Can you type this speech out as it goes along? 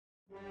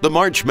The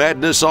March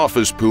Madness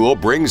Office Pool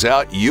brings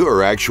out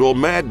your actual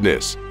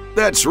madness.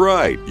 That's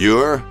right,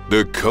 you're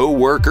the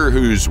coworker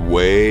who's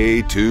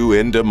way too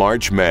into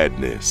March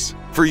Madness.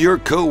 For your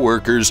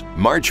coworkers,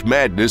 March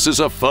Madness is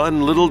a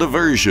fun little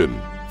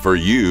diversion. For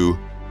you,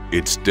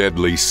 it's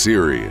deadly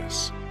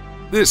serious.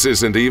 This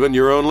isn't even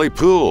your only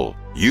pool.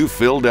 You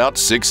filled out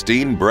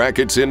 16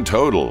 brackets in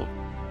total.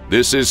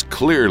 This is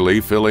clearly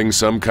filling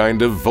some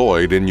kind of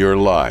void in your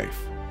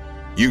life.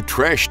 You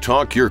trash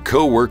talk your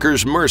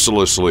coworkers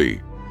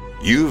mercilessly.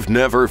 You've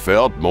never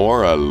felt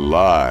more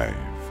alive.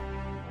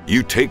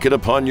 You take it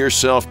upon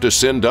yourself to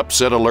send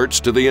upset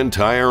alerts to the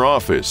entire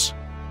office.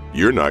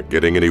 You're not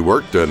getting any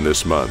work done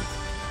this month.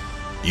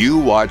 You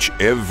watch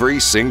every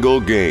single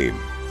game,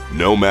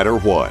 no matter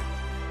what.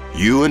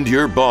 You and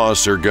your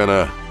boss are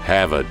gonna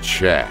have a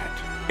chat.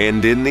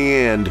 And in the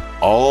end,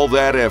 all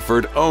that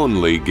effort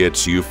only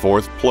gets you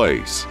 4th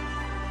place.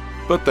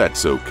 But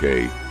that's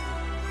okay.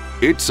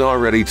 It's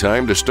already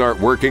time to start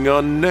working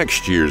on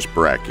next year's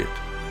bracket.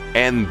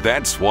 And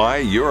that's why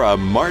you're a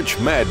March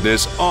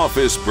Madness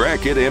Office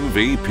Bracket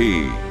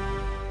MVP.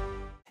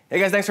 Hey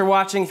guys, thanks for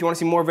watching. If you want to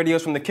see more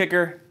videos from The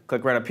Kicker,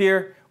 click right up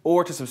here,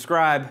 or to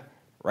subscribe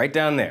right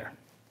down there.